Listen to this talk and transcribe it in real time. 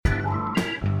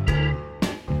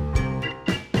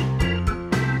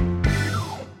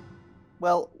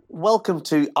Well, welcome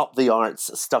to Up the Arts,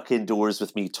 Stuck Indoors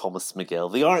with me, Thomas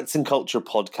McGill, the arts and culture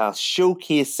podcast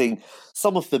showcasing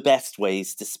some of the best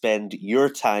ways to spend your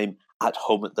time at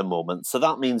home at the moment. So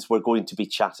that means we're going to be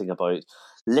chatting about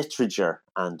literature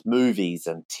and movies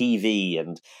and TV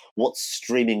and what's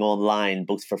streaming online,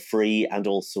 both for free and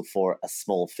also for a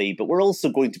small fee. But we're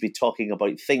also going to be talking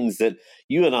about things that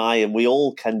you and I and we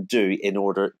all can do in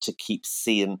order to keep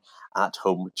sane at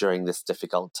home during this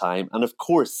difficult time. And of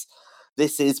course,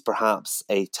 this is perhaps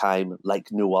a time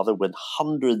like no other when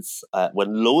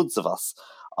when loads of us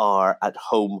are at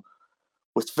home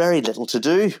with very little to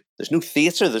do. There's no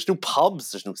theatre, there's no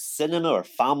pubs, there's no cinema or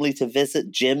family to visit,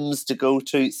 gyms to go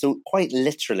to. So quite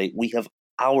literally, we have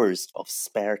hours of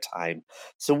spare time.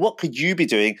 So what could you be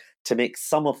doing to make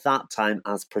some of that time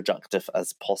as productive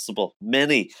as possible?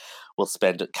 Many will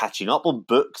spend it catching up on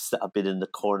books that have been in the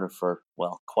corner for,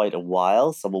 well, quite a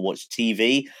while. Some will watch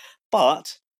TV.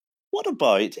 But what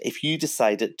about if you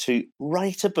decided to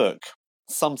write a book?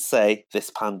 Some say this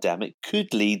pandemic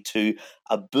could lead to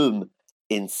a boom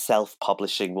in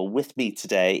self-publishing. Well, with me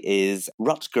today is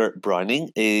Rutger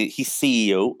Browning. He's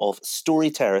CEO of Story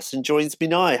Terrace and joins me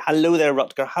now. Hello there,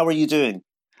 Rutger. How are you doing?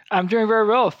 I'm doing very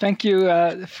well. Thank you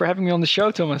for having me on the show,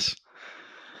 Thomas.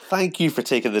 Thank you for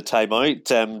taking the time out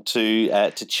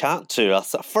to chat to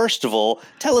us. First of all,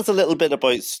 tell us a little bit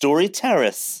about Story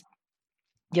Terrace.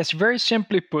 Yes, very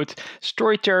simply put,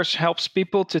 Story Terrace helps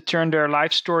people to turn their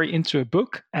life story into a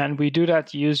book. And we do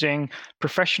that using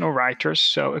professional writers.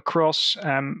 So across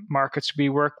markets, we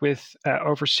work with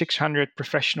over 600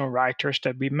 professional writers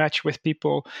that we match with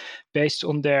people based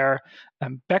on their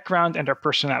background and their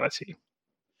personality.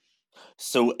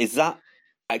 So is that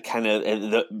a kind of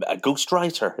a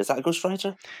ghostwriter? Is that a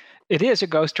ghostwriter? It is a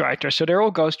ghostwriter. So they're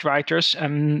all ghostwriters.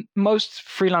 Most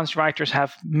freelance writers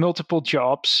have multiple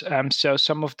jobs. So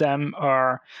some of them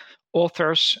are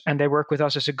authors and they work with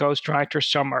us as a ghostwriter.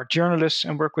 Some are journalists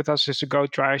and work with us as a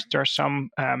ghostwriter.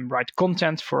 Some write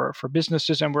content for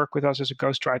businesses and work with us as a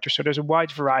ghostwriter. So there's a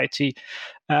wide variety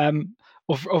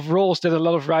of roles that a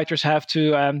lot of writers have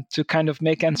to kind of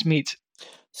make ends meet.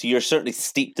 So you're certainly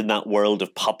steeped in that world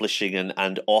of publishing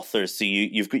and authors. So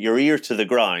you've got your ear to the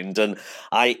ground. And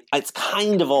it's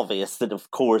kind of obvious that,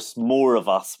 of course, more of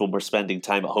us, when we're spending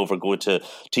time at home, are going to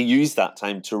use that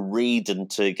time to read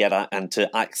and to get at and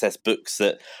to access books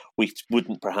that we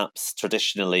wouldn't perhaps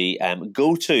traditionally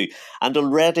go to. And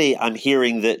already I'm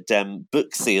hearing that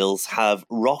book sales have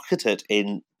rocketed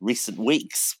in recent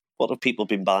weeks. What have people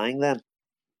been buying then?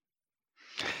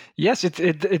 Yes,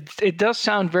 it does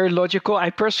sound very logical. I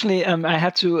personally, I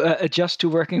had to adjust to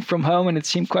working from home, and it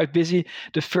seemed quite busy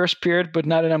the first period. But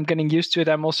now that I'm getting used to it,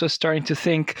 I'm also starting to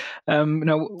think,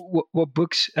 what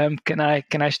books can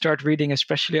I start reading,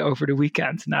 especially over the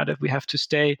weekend, now that we have to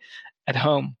stay at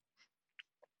home.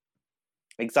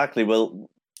 Exactly. Well,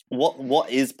 what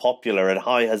is popular, and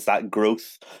how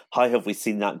have we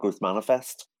seen that growth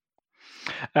manifest?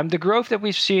 The growth that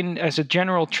we've seen as a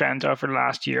general trend over the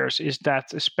last years is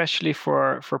that, especially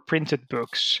for printed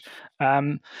books,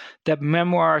 that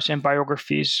memoirs and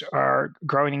biographies are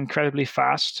growing incredibly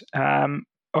fast.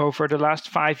 Over the last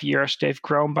 5 years, they've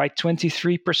grown by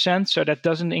 23%. So that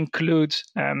doesn't include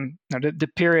the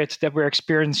period that we're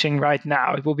experiencing right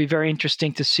now. It will be very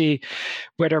interesting to see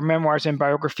whether memoirs and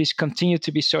biographies continue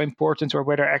to be so important, or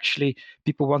whether actually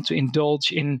people want to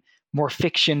indulge in more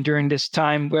fiction during this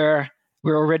time where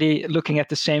we're already looking at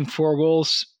the same four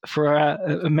walls for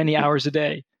many hours a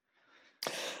day.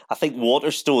 I think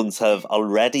Waterstones have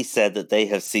already said that they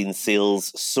have seen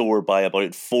sales soar by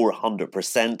about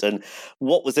 400%. And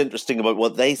what was interesting about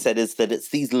what they said is that it's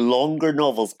these longer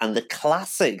novels and the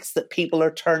classics that people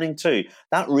are turning to.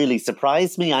 That really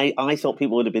surprised me. I thought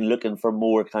people would have been looking for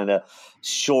more kind of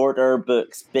shorter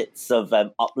books, bits of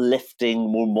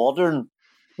uplifting, more modern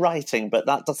writing, but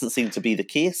that doesn't seem to be the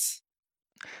case.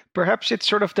 Perhaps it's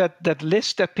sort of that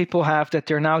list that people have that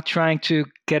they're now trying to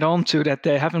get onto that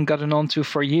they haven't gotten onto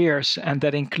for years, and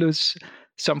that includes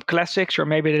some classics, or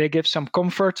maybe they give some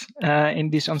comfort in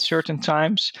these uncertain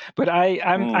times. But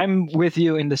I'm with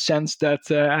you in the sense that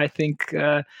I think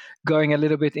going a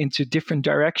little bit into different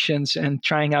directions and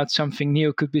trying out something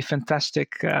new could be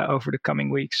fantastic over the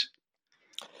coming weeks.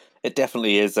 It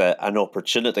definitely is an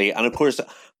opportunity. And of course,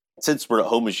 since we're at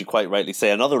home, as you quite rightly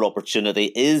say, another opportunity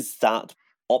is that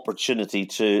opportunity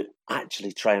to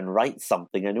actually try and write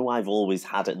something. I know I've always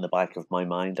had it in the back of my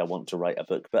mind. I want to write a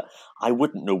book, but I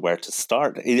wouldn't know where to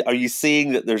start. Are you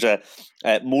seeing that there's a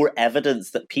more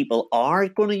evidence that people are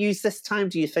going to use this time,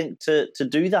 do you think, to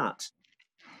do that?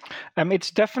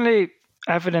 It's definitely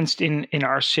evidenced in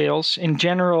our sales. In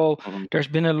general, there's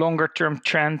been a longer term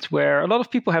trend where a lot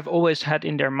of people have always had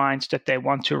in their minds that they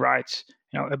want to write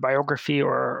a biography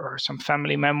or some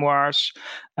family memoirs.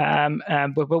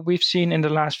 But what we've seen in the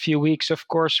last few weeks, of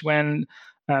course, when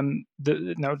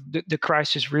the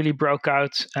crisis really broke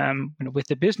out with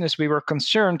the business, we were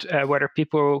concerned whether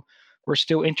people were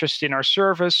still interested in our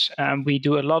service. We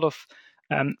do a lot of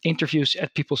interviews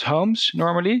at people's homes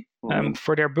normally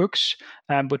for their books,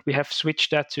 but we have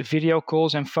switched that to video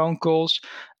calls and phone calls.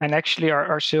 And actually,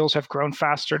 our sales have grown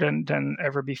faster than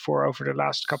ever before over the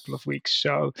last couple of weeks.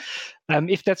 So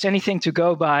if that's anything to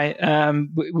go by,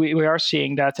 we are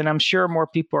seeing that. And I'm sure more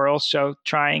people are also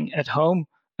trying at home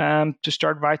to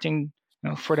start writing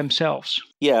for themselves.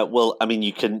 Yeah, well, I mean,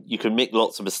 you can make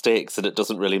lots of mistakes, and it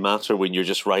doesn't really matter when you're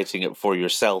just writing it for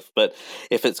yourself. But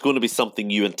if it's going to be something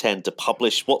you intend to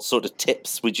publish, what sort of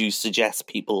tips would you suggest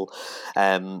people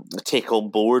take on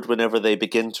board whenever they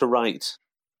begin to write?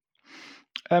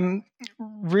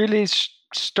 Really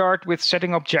start with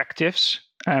setting objectives.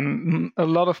 A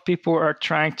lot of people are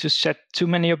trying to set too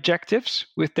many objectives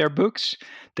with their books.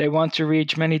 They want to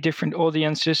reach many different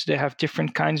audiences. They have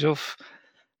different kinds of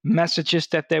messages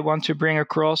that they want to bring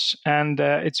across, and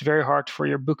it's very hard for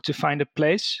your book to find a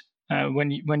place when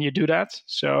you do that.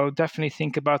 So definitely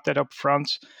think about that up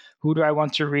front. Who do I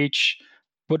want to reach?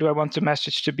 What do I want the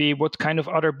message to be? What kind of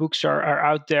other books are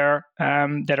out there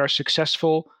that are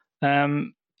successful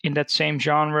in that same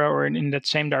genre or in that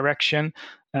same direction?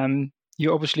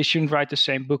 You obviously shouldn't write the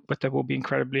same book, but that will be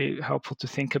incredibly helpful to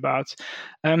think about.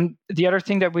 The other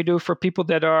thing that we do for people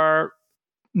that are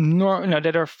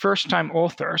first-time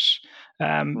authors,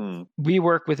 we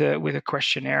work with a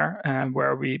questionnaire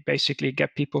where we basically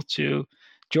get people to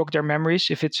jog their memories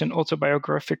if it's an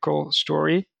autobiographical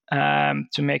story,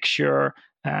 to make sure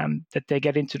that they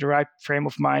get into the right frame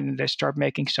of mind and they start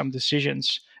making some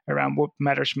decisions around what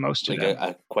matters most to them.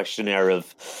 A questionnaire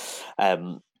of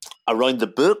around the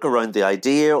book, around the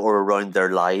idea, or around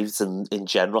their lives in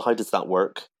general. How does that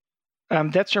work?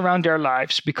 That's around their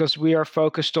lives, because we are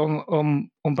focused on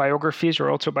biographies or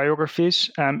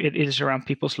autobiographies. It is around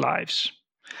people's lives.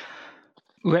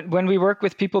 When we work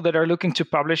with people that are looking to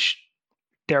publish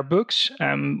their books,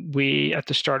 we at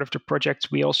the start of the project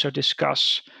we also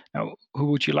discuss who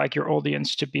would you like your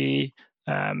audience to be,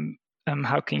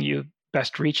 how can you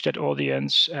best reach that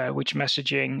audience, which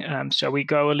messaging. So we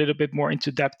go a little bit more into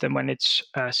depth than when it's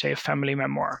say a family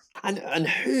memoir. And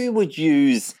who would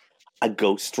use a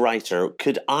ghostwriter?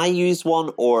 Could I use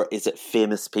one, or is it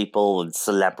famous people and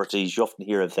celebrities? You often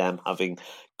hear of them having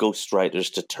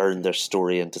ghostwriters to turn their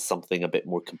story into something a bit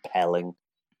more compelling.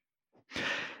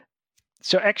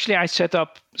 So actually, I set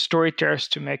up Storytears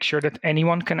to make sure that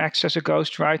anyone can access a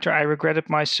ghostwriter. I regretted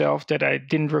myself that I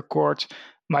didn't record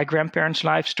my grandparents'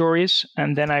 life stories,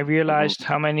 and then I realized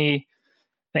how many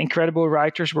incredible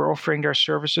writers were offering their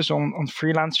services on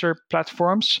freelancer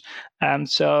platforms. And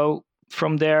so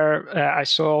from there, I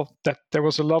saw that there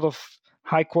was a lot of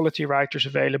high quality writers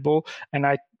available, and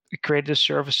I created a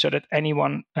service so that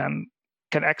anyone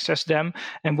can access them.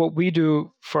 And what we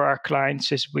do for our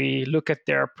clients is we look at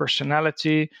their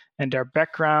personality and their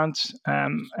background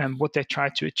and what they try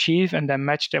to achieve, and then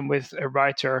match them with a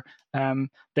writer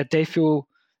that they feel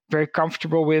very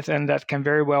comfortable with and that can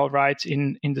very well write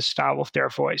in the style of their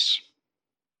voice.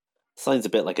 Sounds a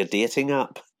bit like a dating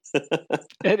app.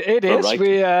 It is. Right.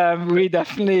 We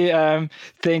definitely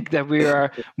think that we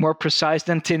are more precise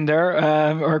than Tinder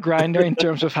or Grindr in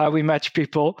terms of how we match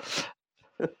people.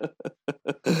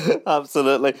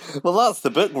 Absolutely. Well, that's the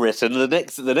book written.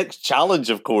 The next challenge,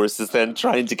 of course, is then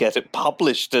trying to get it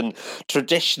published. And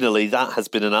traditionally, that has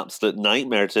been an absolute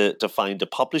nightmare to find a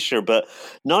publisher. But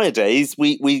nowadays,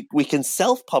 we can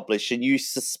self-publish, and you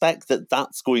suspect that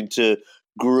that's going to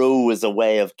grow as a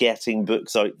way of getting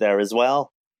books out there as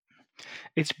well.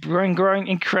 It's growing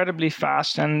incredibly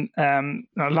fast. And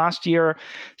last year,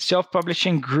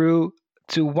 self-publishing grew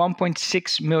to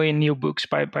 1.6 million new books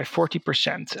by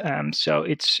 40%. So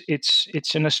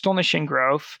it's an astonishing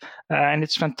growth, and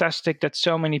it's fantastic that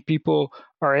so many people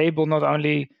are able not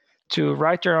only to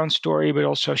write their own story but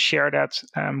also share that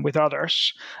with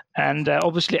others. And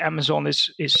obviously, Amazon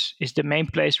is the main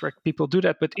place where people do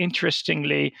that. But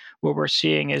interestingly, what we're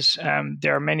seeing is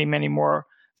there are many more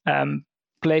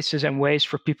places and ways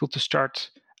for people to start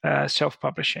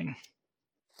self-publishing.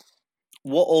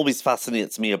 What always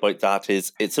fascinates me about that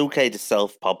is it's okay to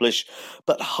self-publish,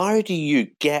 but how do you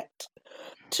get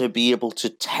to be able to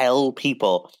tell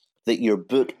people that your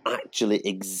book actually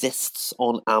exists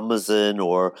on Amazon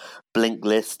or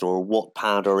Blinklist or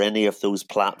Wattpad or any of those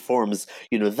platforms?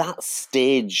 You know, that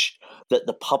stage that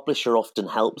the publisher often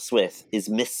helps with is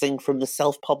missing from the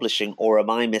self-publishing, or am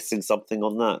I missing something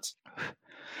on that?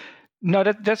 No,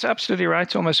 that's absolutely right,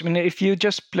 Thomas. I mean, if you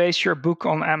just place your book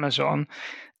on Amazon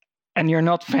and you're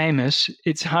not famous,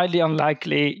 it's highly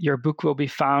unlikely your book will be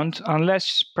found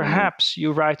unless perhaps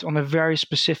you write on a very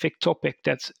specific topic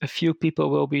that a few people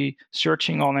will be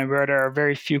searching on and where there are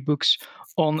very few books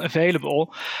on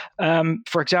available.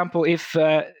 For example, if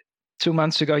 2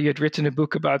 months ago you had written a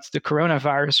book about the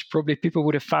coronavirus, probably people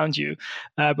would have found you.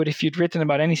 But if you'd written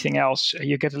about anything else,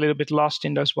 you get a little bit lost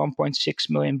in those 1.6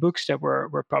 million books that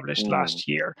were published last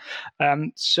year.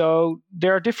 So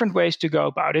there are different ways to go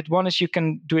about it. One is you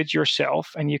can do it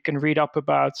yourself, and you can read up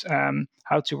about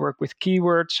how to work with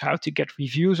keywords, how to get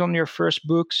reviews on your first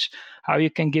books, how you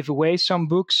can give away some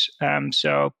books.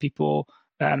 So people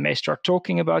may start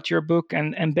talking about your book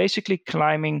and basically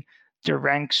climbing the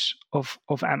ranks of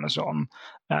Amazon.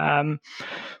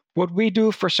 What we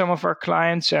do for some of our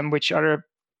clients, and which other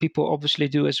people obviously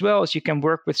do as well, is you can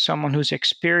work with someone who's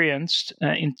experienced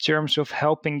in terms of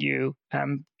helping you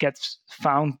get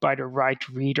found by the right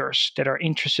readers that are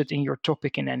interested in your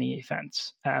topic in any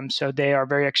event. So they are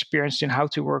very experienced in how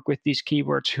to work with these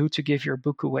keywords, who to give your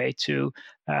book away to,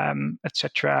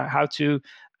 etc., how to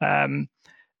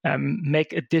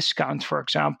make a discount, for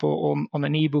example, on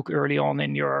an ebook early on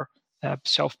in your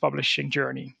self-publishing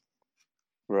journey.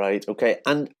 Right. Okay.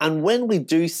 And when we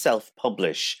do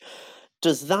self-publish,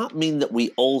 does that mean that we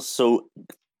also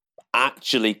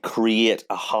actually create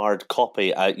a hard copy,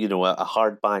 a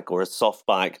hardback or a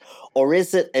softback, or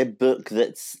is it a book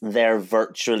that's there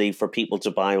virtually for people to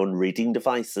buy on reading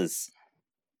devices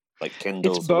like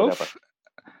Kindles? It's both. Or whatever?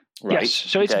 Right. Yes,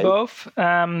 so it's both.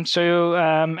 That's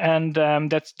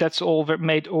all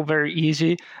made all very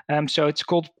easy. So it's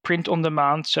called print on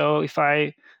demand. So if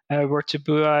I were to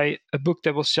buy a book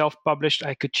that was self-published,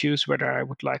 I could choose whether I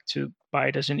would like to buy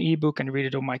it as an ebook and read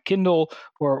it on my Kindle,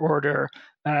 or order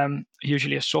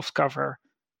usually a softcover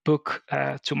book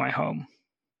to my home.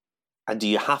 And do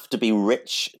you have to be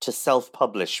rich to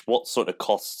self-publish? What sort of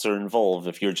costs are involved?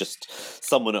 If you're just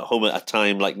someone at home at a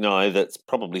time like now that's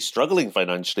probably struggling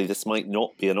financially, this might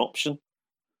not be an option.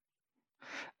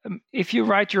 If you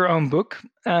write your own book,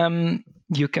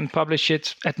 you can publish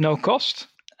it at no cost.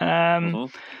 And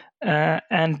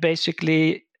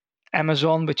basically,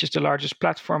 Amazon, which is the largest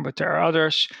platform, but there are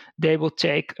others, they will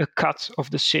take a cut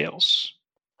of the sales.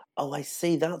 Oh, I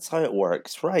see. That's how it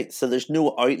works, right? So there's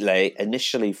no outlay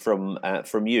initially from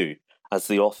you as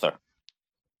the author.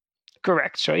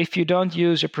 Correct. So if you don't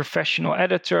use a professional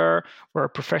editor or a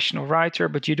professional writer,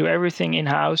 but you do everything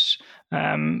in-house,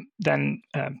 then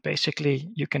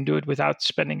basically you can do it without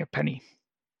spending a penny.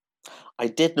 I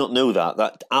did not know that.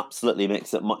 That absolutely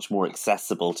makes it much more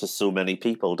accessible to so many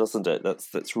people, doesn't it?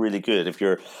 That's really good if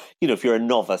you're a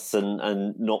novice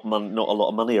and not a lot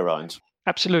of money around.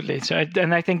 Absolutely. So,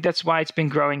 and I think that's why it's been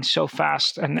growing so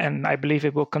fast, and I believe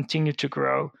it will continue to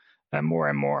grow more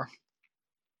and more.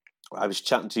 I was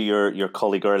chatting to your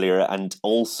colleague earlier, and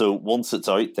also once it's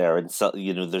out there, and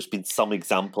there's been some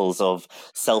examples of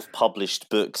self-published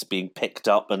books being picked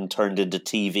up and turned into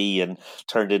TV and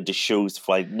turned into shows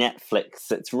like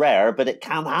Netflix. It's rare, but it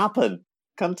can happen,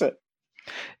 can't it?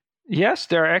 Yes,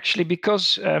 there are actually,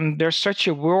 because there's such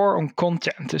a war on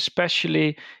content,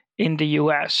 especially in the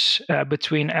US,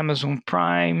 between Amazon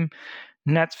Prime,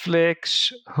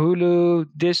 Netflix, Hulu,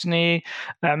 Disney.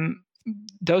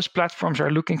 Those platforms are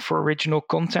looking for original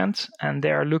content, and they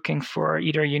are looking for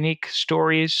either unique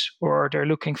stories, or they're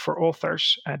looking for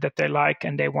authors that they like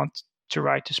and they want to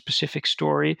write a specific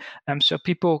story. So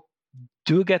people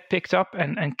do get picked up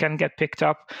and can get picked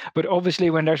up. But obviously,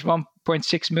 when there's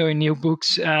 1.6 million new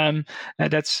books,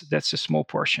 that's a small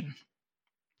portion.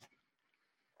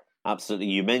 Absolutely.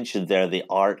 You mentioned there the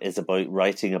art is about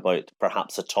writing about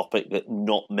perhaps a topic that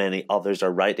not many others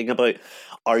are writing about.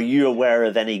 Are you aware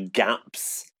of any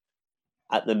gaps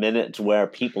at the minute where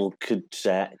people could,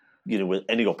 with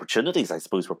any opportunities, I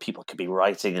suppose, where people could be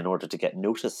writing in order to get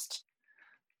noticed?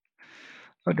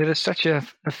 Oh, that is such a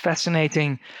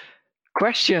fascinating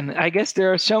question. I guess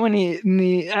there are so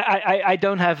many. I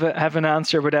don't have an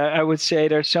answer, but I would say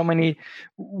there are so many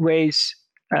ways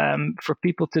for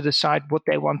people to decide what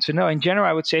they want to know. In general,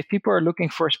 I would say if people are looking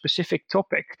for a specific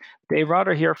topic, they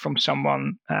rather hear from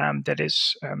someone that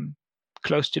is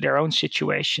close to their own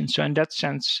situation. So in that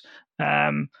sense,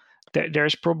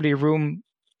 there's probably room,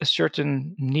 a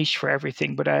certain niche for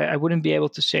everything, but I wouldn't be able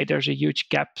to say there's a huge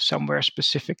gap somewhere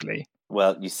specifically.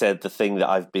 Well, you said the thing that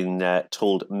I've been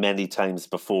told many times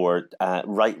before,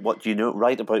 write what you know,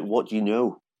 write about what you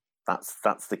know.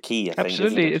 That's the key, I think.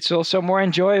 Absolutely. Isn't it? It's also more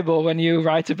enjoyable when you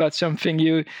write about something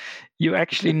you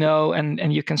actually know,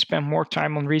 and you can spend more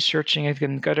time on researching it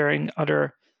and gathering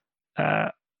other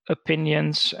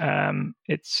opinions.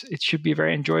 It should be a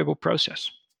very enjoyable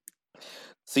process.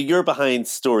 So you're behind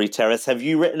Story Terrace. Have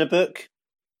you written a book?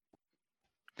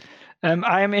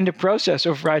 I am in the process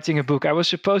of writing a book. I was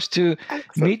supposed to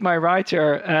meet my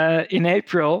writer in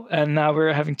April, and now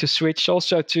we're having to switch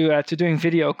also to doing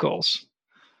video calls.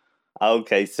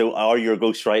 Okay, so are your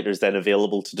ghostwriters then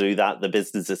available to do that? The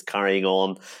business is carrying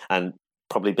on and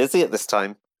probably busy at this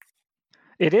time.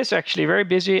 It is actually very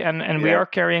busy, and we are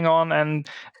carrying on. And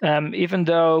even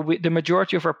though the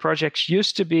majority of our projects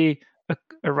used to be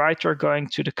a writer going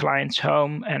to the client's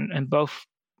home, and both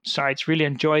sides really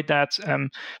enjoyed that,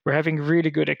 we're having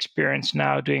really good experience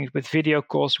now doing it with video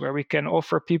calls, where we can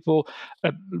offer people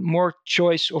a more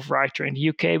choice of writer. In the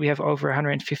UK, we have over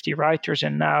 150 writers,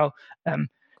 and now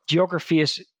geography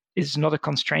is not a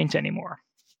constraint anymore.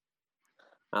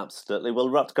 Absolutely. Well,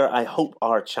 Rutger, I hope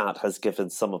our chat has given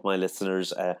some of my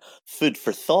listeners food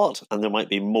for thought, and there might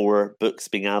be more books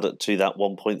being added to that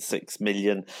 1.6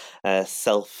 million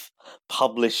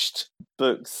self-published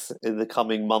books in the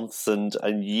coming months and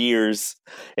years.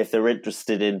 If they're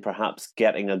interested in perhaps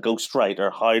getting a ghostwriter,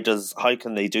 how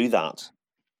can they do that?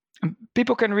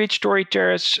 People can reach Story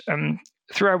Terrace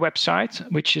through our website,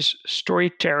 which is Story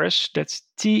Terrace. That's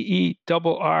TERRACE.com.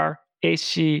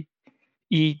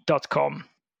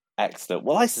 Excellent.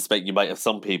 Well, I suspect you might have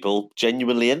some people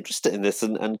genuinely interested in this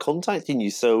and contacting you.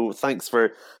 So thanks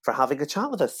for having a chat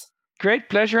with us. Great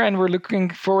pleasure, and we're looking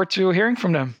forward to hearing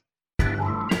from them.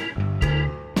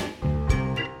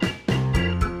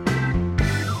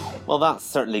 Well, that's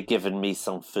certainly given me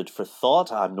some food for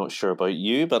thought. I'm not sure about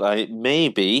you, but I may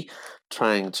be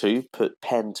trying to put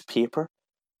pen to paper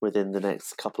within the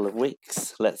next couple of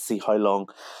weeks. Let's see how long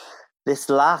this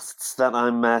lasts that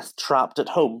I'm trapped at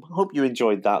home. Hope you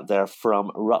enjoyed that there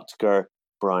from Rutger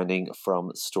Browning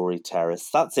from Story Terrace.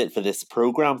 That's it for this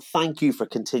programme. Thank you for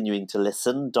continuing to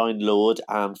listen, download,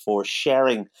 and for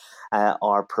sharing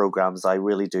our programmes. I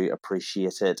really do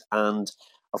appreciate it. And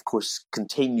of course,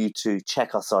 continue to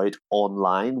check us out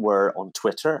online. We're on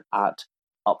Twitter at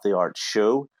Up the Arts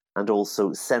Show. And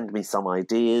also send me some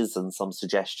ideas and some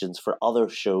suggestions for other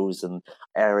shows and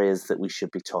areas that we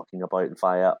should be talking about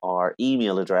via our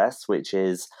email address, which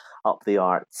is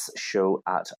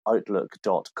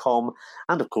uptheartsshow@outlook.com.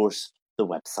 And of course, the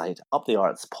website,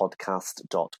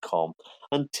 uptheartspodcast.com.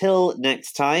 Until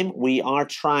next time, we are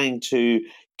trying to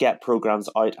get programmes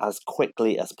out as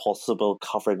quickly as possible,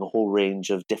 covering a whole range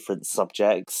of different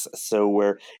subjects. So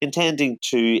we're intending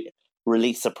to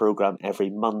release a programme every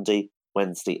Monday,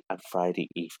 Wednesday and Friday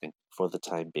evening for the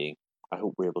time being. I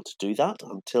hope we're able to do that.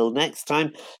 Until next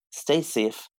time, stay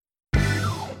safe